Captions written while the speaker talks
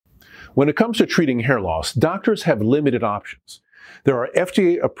When it comes to treating hair loss, doctors have limited options. There are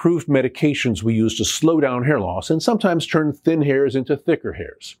FDA-approved medications we use to slow down hair loss and sometimes turn thin hairs into thicker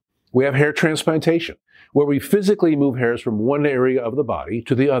hairs. We have hair transplantation, where we physically move hairs from one area of the body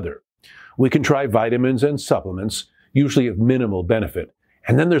to the other. We can try vitamins and supplements, usually of minimal benefit.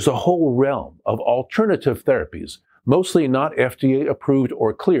 And then there's a whole realm of alternative therapies, mostly not FDA-approved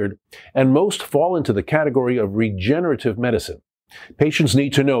or cleared, and most fall into the category of regenerative medicine. Patients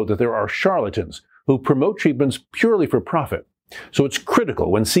need to know that there are charlatans who promote treatments purely for profit. So it's critical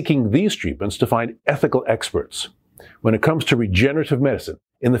when seeking these treatments to find ethical experts. When it comes to regenerative medicine,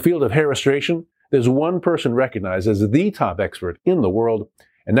 in the field of hair restoration, there's one person recognized as the top expert in the world,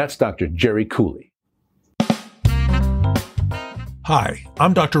 and that's Dr. Jerry Cooley. Hi,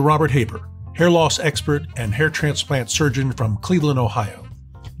 I'm Dr. Robert Haber, hair loss expert and hair transplant surgeon from Cleveland, Ohio.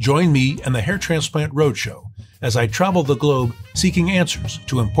 Join me and the Hair Transplant Roadshow as I travel the globe seeking answers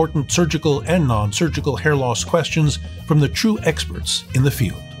to important surgical and non-surgical hair loss questions from the true experts in the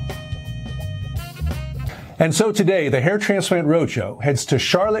field. And so today, the Hair Transplant Roadshow heads to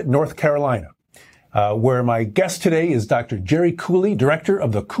Charlotte, North Carolina, where my guest today is Dr. Jerry Cooley, director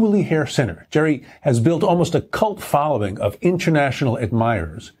of the Cooley Hair Center. Jerry has built almost a cult following of international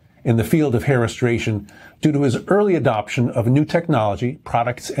admirers in the field of hair restoration due to his early adoption of new technology,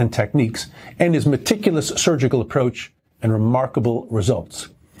 products, and techniques, and his meticulous surgical approach and remarkable results.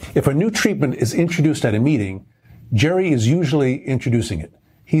 If a new treatment is introduced at a meeting, Jerry is usually introducing it.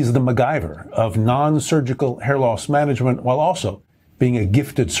 He's the MacGyver of non-surgical hair loss management while also being a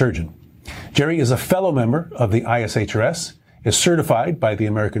gifted surgeon. Jerry is a fellow member of the ISHRS, is certified by the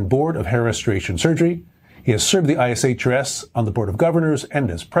American Board of Hair Restoration Surgery. He has served the ISHRS on the Board of Governors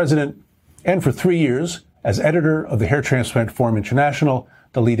and as president, and for 3 years as editor of the Hair Transplant Forum International,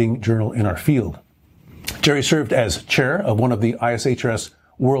 the leading journal in our field. Jerry served as chair of one of the ISHRS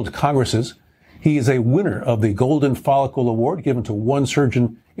World Congresses. He is a winner of the Golden Follicle Award given to one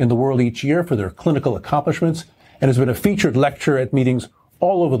surgeon in the world each year for their clinical accomplishments, and has been a featured lecturer at meetings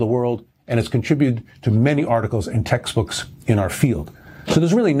all over the world and has contributed to many articles and textbooks in our field. So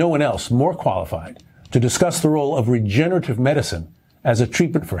there's really no one else more qualified to discuss the role of regenerative medicine as a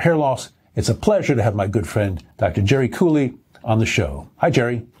treatment for hair loss. It's a pleasure to have my good friend, Dr. Jerry Cooley, on the show. Hi,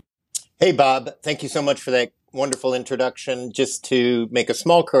 Jerry. Hey, Bob. Thank you so much for that wonderful introduction. Just to make a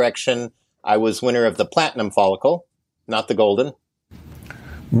small correction, I was winner of the platinum follicle, not the golden.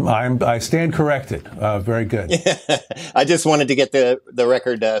 I stand corrected. Very good. I just wanted to get the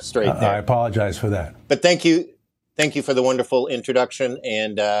record straight there. I apologize for that. But thank you for the wonderful introduction,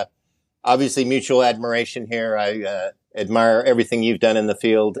 and obviously mutual admiration here. I admire everything you've done in the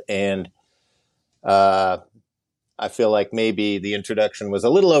field, and I feel like maybe the introduction was a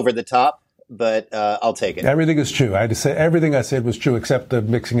little over the top, but I'll take it. Everything is true. I had to say everything I said was true except the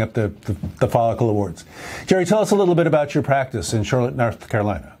mixing up the follicle awards. Jerry, tell us a little bit about your practice in Charlotte, North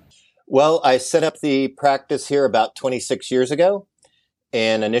Carolina. Well, I set up the practice here about 26 years ago,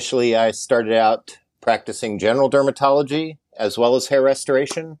 and initially I started out practicing general dermatology as well as hair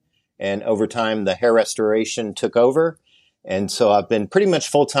restoration, and over time the hair restoration took over, and so I've been pretty much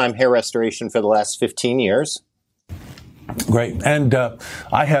full-time hair restoration for the last 15 years. Great. And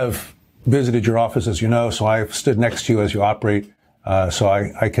I have visited your office, as you know, so I've stood next to you as you operate, so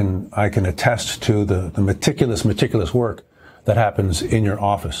I can attest to the meticulous work that happens in your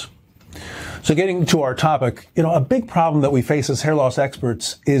office. So getting to our topic, a big problem that we face as hair loss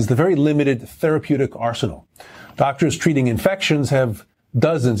experts is the very limited therapeutic arsenal. Doctors treating infections have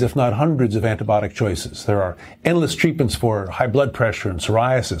dozens, if not hundreds, of antibiotic choices. There are endless treatments for high blood pressure and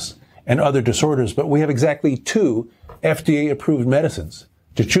psoriasis and other disorders, but we have exactly 2 FDA-approved medicines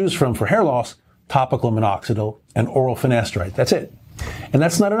to choose from for hair loss: topical minoxidil and oral finasteride. That's it. And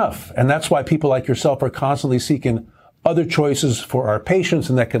that's not enough. And that's why people like yourself are constantly seeking other choices for our patients,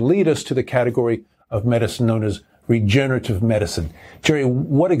 and that can lead us to the category of medicine known as regenerative medicine. Jerry,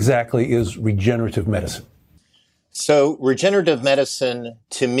 what exactly is regenerative medicine? So regenerative medicine,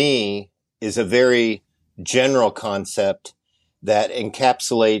 to me, is a very general concept that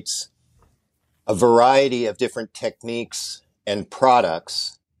encapsulates a variety of different techniques and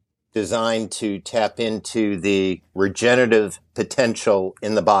products designed to tap into the regenerative potential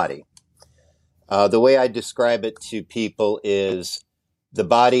in the body. The way I describe it to people is the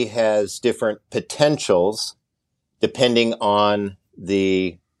body has different potentials depending on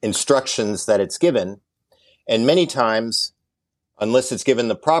the instructions that it's given. And many times, unless it's given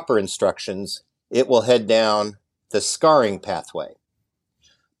the proper instructions, it will head down the scarring pathway.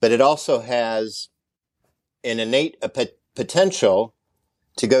 But it also has an innate potential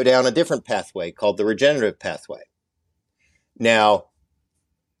to go down a different pathway called the regenerative pathway. Now,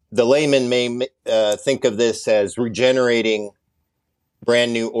 the layman may think of this as regenerating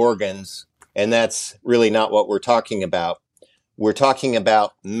brand new organs, and that's really not what we're talking about. We're talking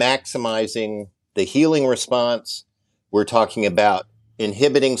about maximizing the healing response. We're talking about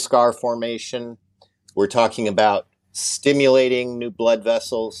inhibiting scar formation. We're talking about stimulating new blood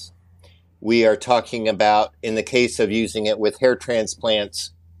vessels. We are talking about, in the case of using it with hair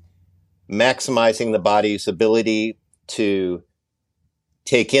transplants, maximizing the body's ability to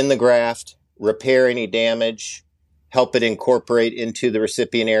take in the graft, repair any damage, help it incorporate into the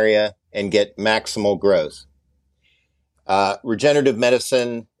recipient area, and get maximal growth. Regenerative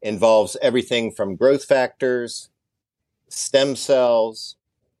medicine involves everything from growth factors, stem cells,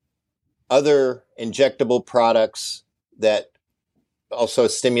 other injectable products that also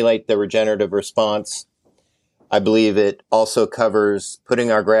stimulate the regenerative response. I believe it also covers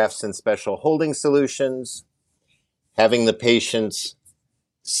putting our grafts in special holding solutions, having the patients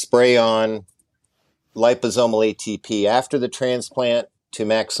spray on liposomal ATP after the transplant to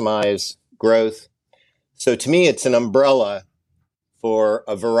maximize growth. So to me, it's an umbrella for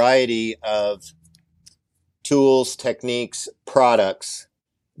a variety of tools, techniques, products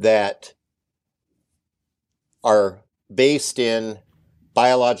that are based in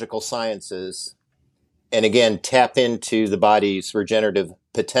biological sciences and, again, tap into the body's regenerative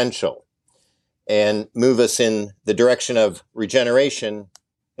potential and move us in the direction of regeneration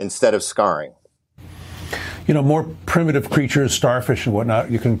instead of scarring. You know, more primitive creatures, starfish and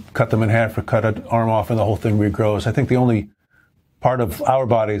whatnot, you can cut them in half or cut an arm off and the whole thing regrows. I think the only part of our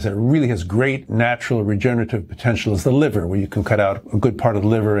bodies that really has great natural regenerative potential is the liver, where you can cut out a good part of the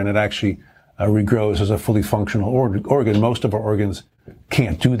liver and it actually regrows as a fully functional organ. Most of our organs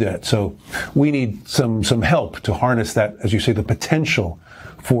can't do that. So we need some help to harness that, as you say, the potential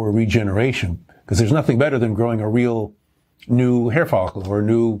for regeneration, because there's nothing better than growing a real new hair follicle or a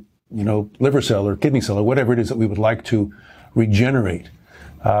new, liver cell or kidney cell or whatever it is that we would like to regenerate.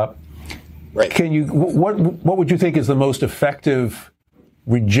 Right. What would you think is the most effective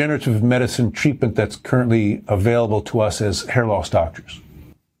regenerative medicine treatment that's currently available to us as hair loss doctors?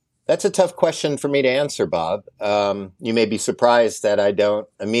 That's a tough question for me to answer, Bob. You may be surprised that I don't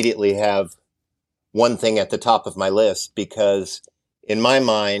immediately have one thing at the top of my list, because in my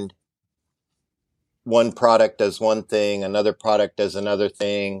mind, one product does one thing, another product does another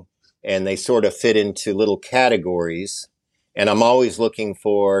thing, and they sort of fit into little categories. And I'm always looking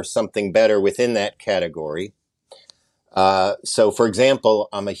for something better within that category. So, for example,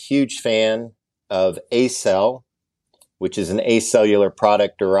 I'm a huge fan of A-Cell, which is an acellular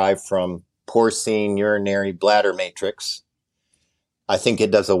product derived from porcine urinary bladder matrix. I think it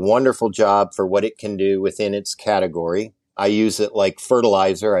does a wonderful job for what it can do within its category. I use it like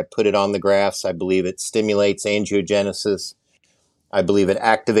fertilizer. I put it on the grafts. I believe it stimulates angiogenesis. I believe it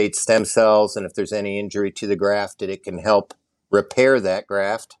activates stem cells, and if there's any injury to the graft, it can help repair that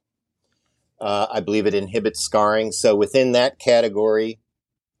graft. I believe it inhibits scarring. So within that category,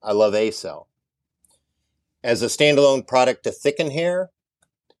 I love A-Cell. As a standalone product to thicken hair,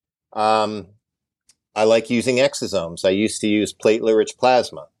 I like using Exosomes. I used to use platelet-rich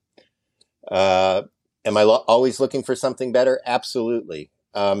plasma. Am I always looking for something better? Absolutely.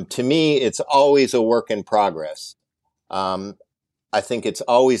 To me, it's always a work in progress. I think it's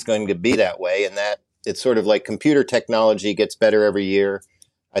always going to be that way, and that it's sort of like computer technology gets better every year.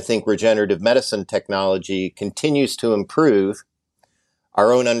 I think regenerative medicine technology continues to improve.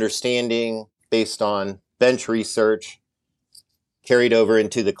 Our own understanding based on bench research carried over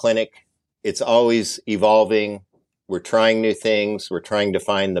into the clinic. It's always evolving. We're trying new things. We're trying to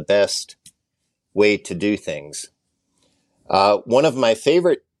find the best way to do things. One of my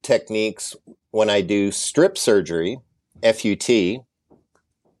favorite techniques when I do strip surgery, FUT,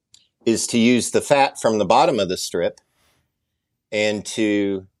 is to use the fat from the bottom of the strip and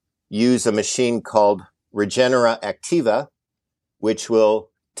to use a machine called Regenerative, which will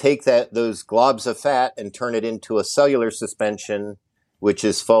take those globs of fat and turn it into a cellular suspension, which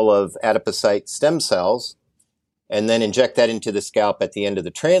is full of adipocyte stem cells, and then inject that into the scalp at the end of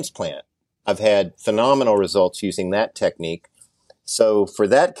the transplant. I've had phenomenal results using that technique. So for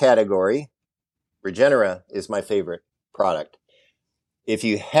that category, Regenera is my favorite product. If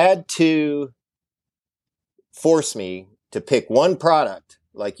you had to force me to pick one product,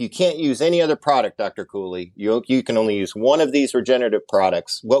 like you can't use any other product, Dr. Cooley, you can only use one of these regenerative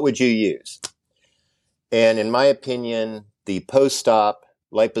products, what would you use? And in my opinion, the post-op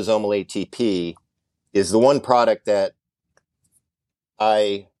liposomal ATP is the one product that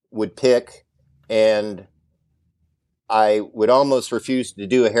I would pick, and I would almost refuse to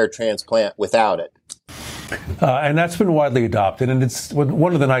do a hair transplant without it. And that's been widely adopted. And it's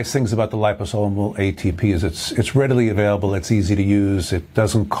one of the nice things about the liposomal ATP is it's readily available, it's easy to use, it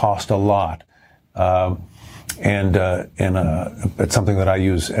doesn't cost a lot. And it's something that I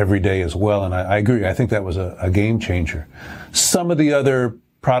use every day as well. And I agree. I think that was a game changer. Some of the other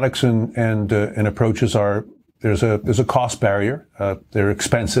products and approaches are there's a cost barrier. They're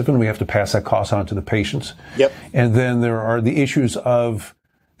expensive, and we have to pass that cost on to the patients. Yep. And then there are the issues of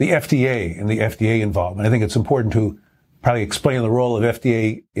the FDA and the FDA involvement. I think it's important to probably explain the role of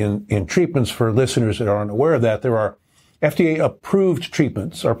FDA in treatments for listeners that aren't aware of that. There are FDA-approved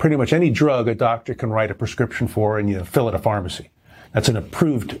treatments, or pretty much any drug a doctor can write a prescription for and you fill at a pharmacy. That's an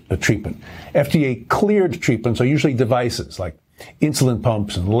approved treatment. FDA-cleared treatments are usually devices like insulin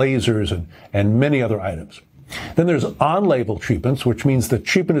pumps and lasers and many other items. Then there's on-label treatments, which means the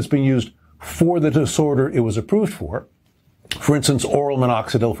treatment is being used for the disorder it was approved for. For instance, oral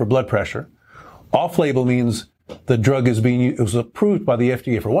minoxidil for blood pressure. Off-label means the drug it was approved by the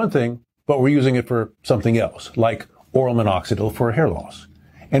FDA for one thing, but we're using it for something else, like oral minoxidil for hair loss.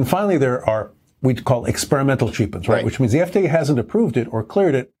 And finally, there are we'd call experimental treatments, right? Which means the FDA hasn't approved it or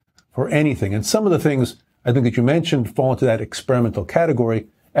cleared it for anything. And some of the things I think that you mentioned fall into that experimental category.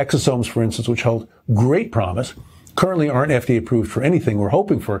 Exosomes, for instance, which hold great promise, currently aren't FDA approved for anything. We're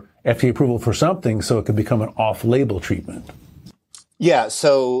hoping for FDA approval for something so it could become an off-label treatment. Yeah.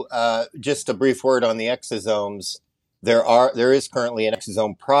 So just a brief word on the exosomes. There is currently an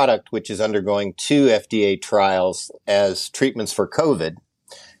exosome product which is undergoing 2 FDA trials as treatments for COVID.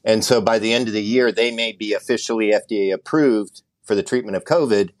 And so by the end of the year, they may be officially FDA approved for the treatment of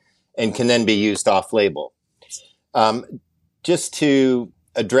COVID and can then be used off-label. Just to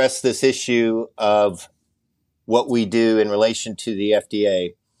address this issue of what we do in relation to the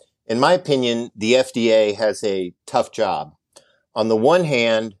FDA, in my opinion, the FDA has a tough job. On the one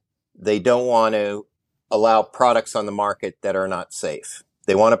hand, they don't want to allow products on the market that are not safe.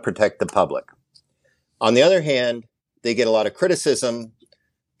 They want to protect the public. On the other hand, they get a lot of criticism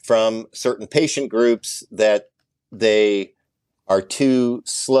from certain patient groups that they are too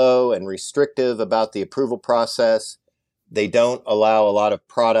slow and restrictive about the approval process. They don't allow a lot of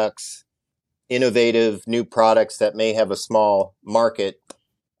products, innovative new products that may have a small market,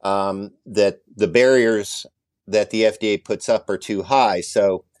 that the barriers that the FDA puts up are too high.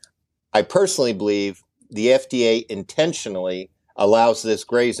 So I personally believe the FDA intentionally allows this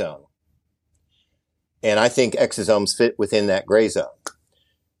gray zone. And I think exosomes fit within that gray zone.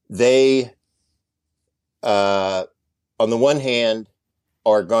 They, on the one hand,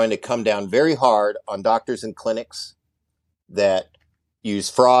 are going to come down very hard on doctors and clinics that use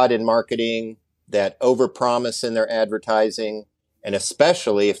fraud in marketing, that overpromise in their advertising, and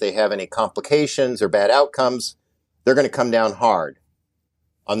especially if they have any complications or bad outcomes, they're going to come down hard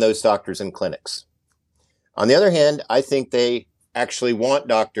on those doctors and clinics. On the other hand, I think they actually want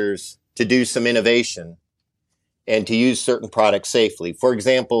doctors to do some innovation and to use certain products safely. For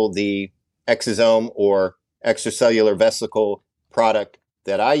example, the exosome or extracellular vesicle product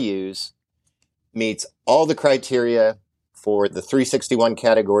that I use meets all the criteria for the 361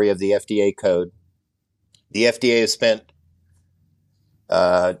 category of the FDA code. The FDA has spent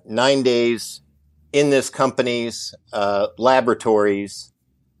 9 days in this company's laboratories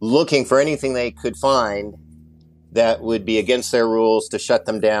looking for anything they could find that would be against their rules to shut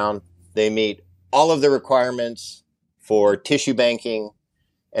them down. They meet all of the requirements for tissue banking,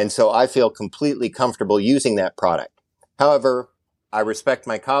 and so I feel completely comfortable using that product. However, I respect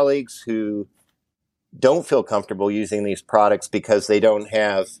my colleagues who don't feel comfortable using these products because they don't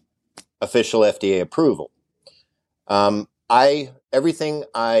have official FDA approval. Everything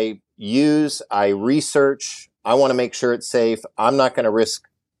I use, I research. I want to make sure it's safe. I'm not going to risk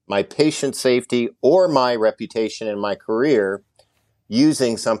my patient safety or my reputation in my career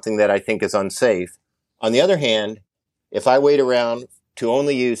using something that I think is unsafe. On the other hand, if I wait around to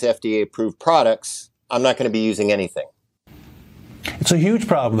only use FDA-approved products, I'm not going to be using anything. It's a huge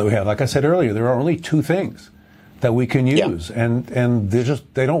problem that we have. Like I said earlier, there are only 2 things that we can use, and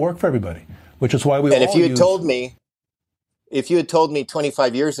they don't work for everybody, which is why we all use. If you had told me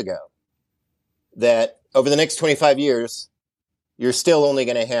 25 years ago that over the next 25 years, you're still only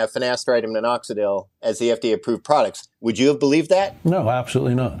going to have finasteride and minoxidil as the FDA-approved products, would you have believed that? No,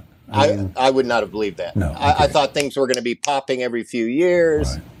 absolutely not. I would not have believed that. No, okay. I thought things were going to be popping every few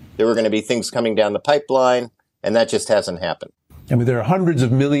years. Right. There were going to be things coming down the pipeline, and that just hasn't happened. I mean, there are hundreds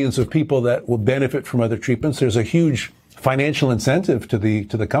of millions of people that will benefit from other treatments. There's a huge financial incentive to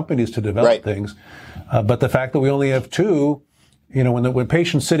the companies to develop things. But the fact that we only have 2, when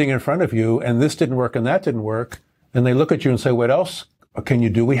patients sitting in front of you and this didn't work and that didn't work, and they look at you and say, what else can you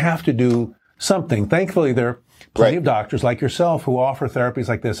do? We have to do something. Thankfully, there are plenty of doctors like yourself who offer therapies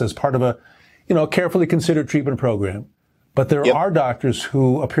like this as part of a, carefully considered treatment program. But there are doctors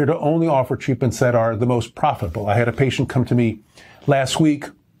who appear to only offer treatments that are the most profitable. I had a patient come to me last week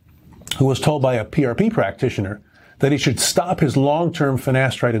who was told by a PRP practitioner that he should stop his long-term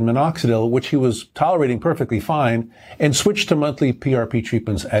finasteride and minoxidil, which he was tolerating perfectly fine, and switch to monthly PRP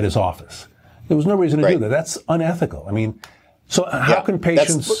treatments at his office. There was no reason to do that. That's unethical. I mean, so how can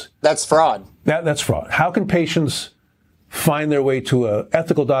patients... That's fraud. That's fraud. How can patients find their way to an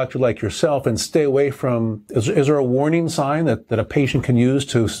ethical doctor like yourself and stay away from... Is there a warning sign that a patient can use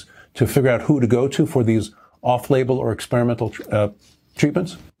to figure out who to go to for these off-label or experimental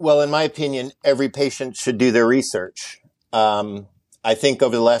treatments? Well, in my opinion, every patient should do their research. I think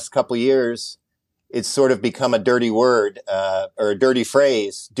over the last couple of years, it's sort of become a dirty word or a dirty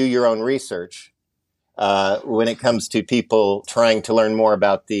phrase, do your own research, when it comes to people trying to learn more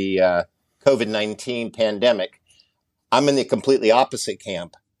about the COVID-19 pandemic. I'm in the completely opposite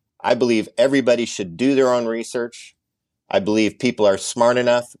camp. I believe everybody should do their own research. I believe people are smart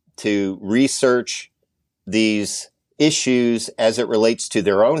enough to research these issues as it relates to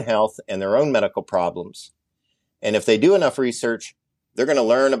their own health and their own medical problems. And if they do enough research, they're going to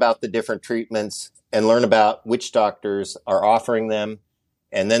learn about the different treatments and learn about which doctors are offering them.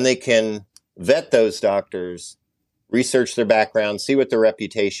 And then they can vet those doctors, research their background, see what their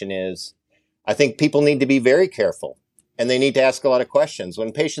reputation is. I think people need to be very careful and they need to ask a lot of questions.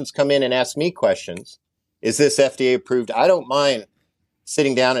 When patients come in and ask me questions, is this FDA approved? I don't mind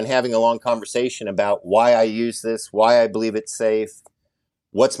sitting down and having a long conversation about why I use this, why I believe it's safe,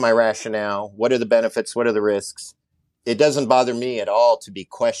 what's my rationale, what are the benefits, what are the risks. It doesn't bother me at all to be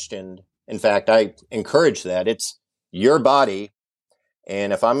questioned. In fact, I encourage that. It's your body.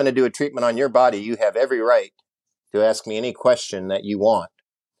 And if I'm going to do a treatment on your body, you have every right to ask me any question that you want.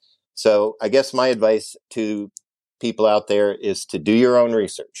 So I guess my advice to people out there is to do your own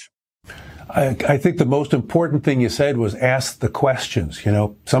research. I think the most important thing you said was ask the questions.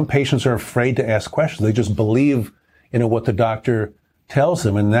 Some patients are afraid to ask questions. They just believe, what the doctor tells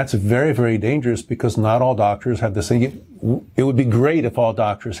them. And that's very, very dangerous because not all doctors have the same. It would be great if all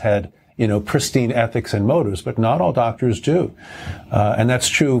doctors had, pristine ethics and motives, but not all doctors do. And that's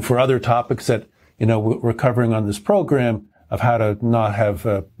true for other topics that, we're covering on this program of how to not have,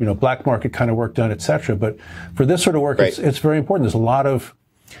 black market kind of work done, et cetera. But for this sort of work, it's very important. There's a lot of,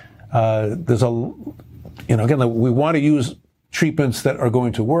 we want to use treatments that are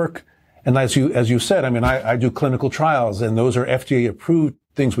going to work. And as you said, I do clinical trials and those are FDA approved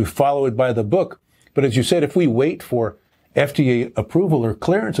things. We follow it by the book. But as you said, if we wait for FDA approval or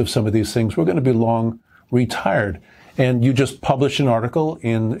clearance of some of these things, we're going to be long retired. And you just published an article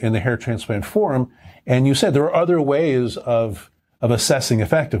in the Hair Transplant Forum. And you said there are other ways of assessing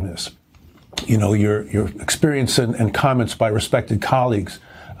effectiveness. Your experience and comments by respected colleagues.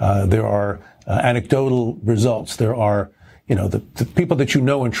 There are anecdotal results. There are, the people that you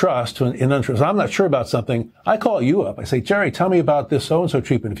know and trust and untrust. I'm not sure about something. I call you up. I say, Jerry, tell me about this so-and-so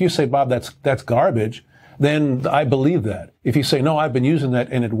treatment. If you say, Bob, that's garbage, then I believe that. If you say, no, I've been using that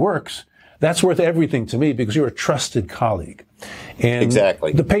and it works, that's worth everything to me because you're a trusted colleague. And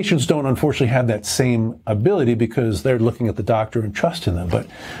exactly. The patients don't unfortunately have that same ability because they're looking at the doctor and trusting them.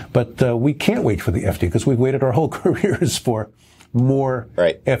 But we can't wait for the FDA because we've waited our whole careers for more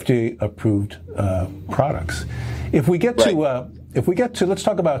FDA approved products. If we get to, let's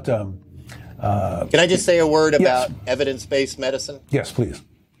talk about. Can I just say a word about evidence-based medicine? Yes, please.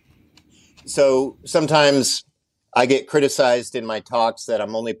 So sometimes I get criticized in my talks that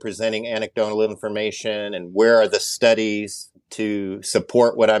I'm only presenting anecdotal information and where are the studies to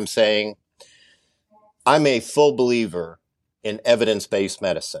support what I'm saying. I'm a full believer in evidence-based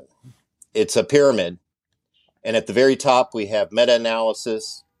medicine. It's a pyramid. And at the very top, we have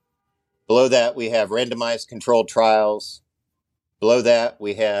meta-analysis. Below that, we have randomized controlled trials. Below that,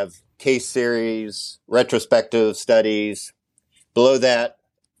 we have case series, retrospective studies. Below that,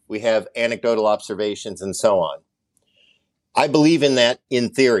 we have anecdotal observations and so on. I believe in that in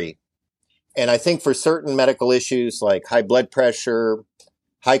theory. And I think for certain medical issues like high blood pressure,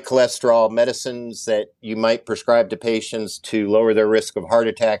 high cholesterol, medicines that you might prescribe to patients to lower their risk of heart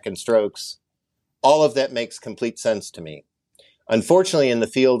attack and strokes, all of that makes complete sense to me. Unfortunately, in the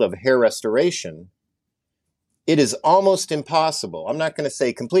field of hair restoration, it is almost impossible, I'm not going to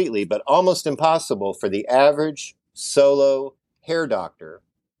say completely, but almost impossible for the average solo hair doctor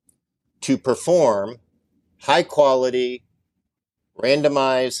to perform high quality,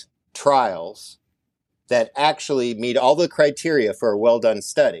 randomized trials that actually meet all the criteria for a well-done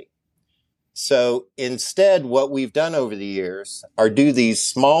study. So instead, what we've done over the years are do these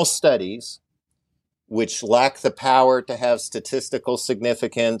small studies which lack the power to have statistical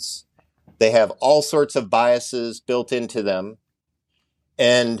significance. They have all sorts of biases built into them.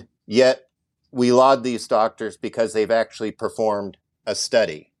 And yet we laud these doctors because they've actually performed a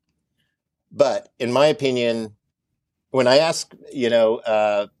study. But in my opinion, when I ask,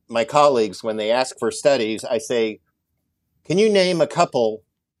 my colleagues, when they ask for studies, I say, can you name a couple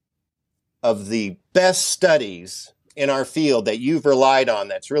of the best studies in our field that you've relied on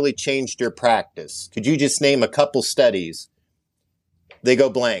that's really changed your practice? Could you just name a couple studies? They go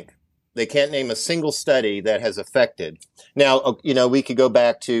blank. They can't name a single study that has affected. Now, we could go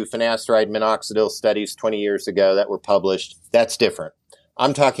back to finasteride minoxidil studies 20 years ago that were published. That's different.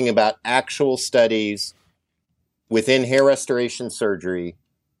 I'm talking about actual studies within hair restoration surgery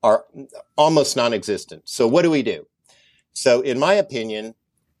are almost non-existent. So what do? So in my opinion,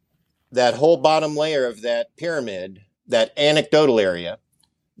 that whole bottom layer of that pyramid, that anecdotal area,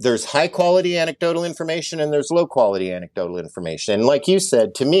 there's high quality anecdotal information and there's low quality anecdotal information. And like you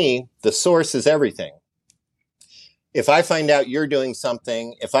said, to me, the source is everything. If I find out you're doing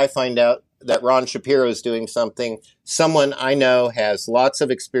something, if I find out that Ron Shapiro is doing something, someone I know has lots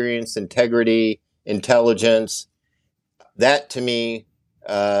of experience, integrity, intelligence, that to me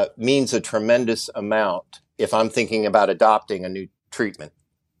means a tremendous amount if I'm thinking about adopting a new treatment.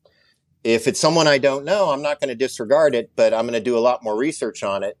 If it's someone I don't know, I'm not going to disregard it, but I'm going to do a lot more research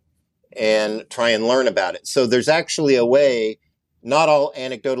on it and try and learn about it. So there's actually a way, not all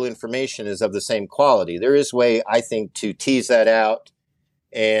anecdotal information is of the same quality. There is a way, I think, to tease that out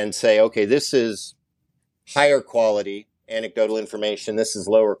and say, okay, this is higher quality anecdotal information. This is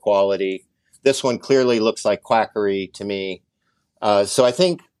lower quality. This one clearly looks like quackery to me. So I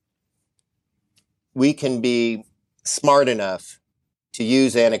think we can be smart enough to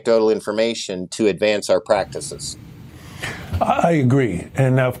use anecdotal information to advance our practices. I agree.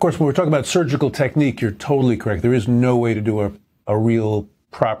 And of course, when we're talking about surgical technique, you're totally correct. There is no way to do a real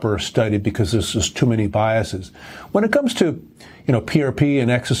proper study because there's just too many biases. When it comes to, PRP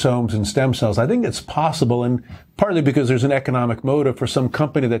and exosomes and stem cells, I think it's possible, and partly because there's an economic motive for some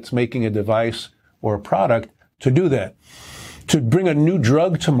company that's making a device or a product to do that. To bring a new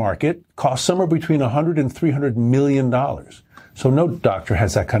drug to market costs somewhere between $100 and $300 million. So no doctor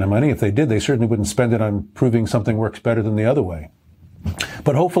has that kind of money. If they did, they certainly wouldn't spend it on proving something works better than the other way.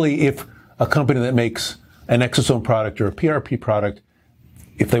 But hopefully, if a company that makes an exosome product or a PRP product,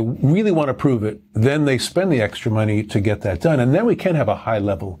 if they really want to prove it, then they spend the extra money to get that done. And then we can have a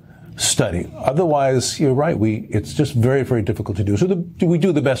high-level study. Otherwise, you're right, it's just very, very difficult to do. So we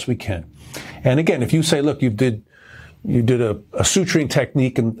do the best we can. And again, if you say, look, you did a suturing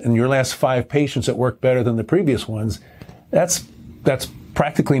technique in your last 5 patients that worked better than the previous ones, that's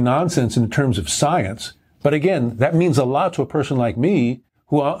practically nonsense in terms of science. But again, that means a lot to a person like me,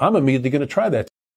 who I'm immediately going to try that.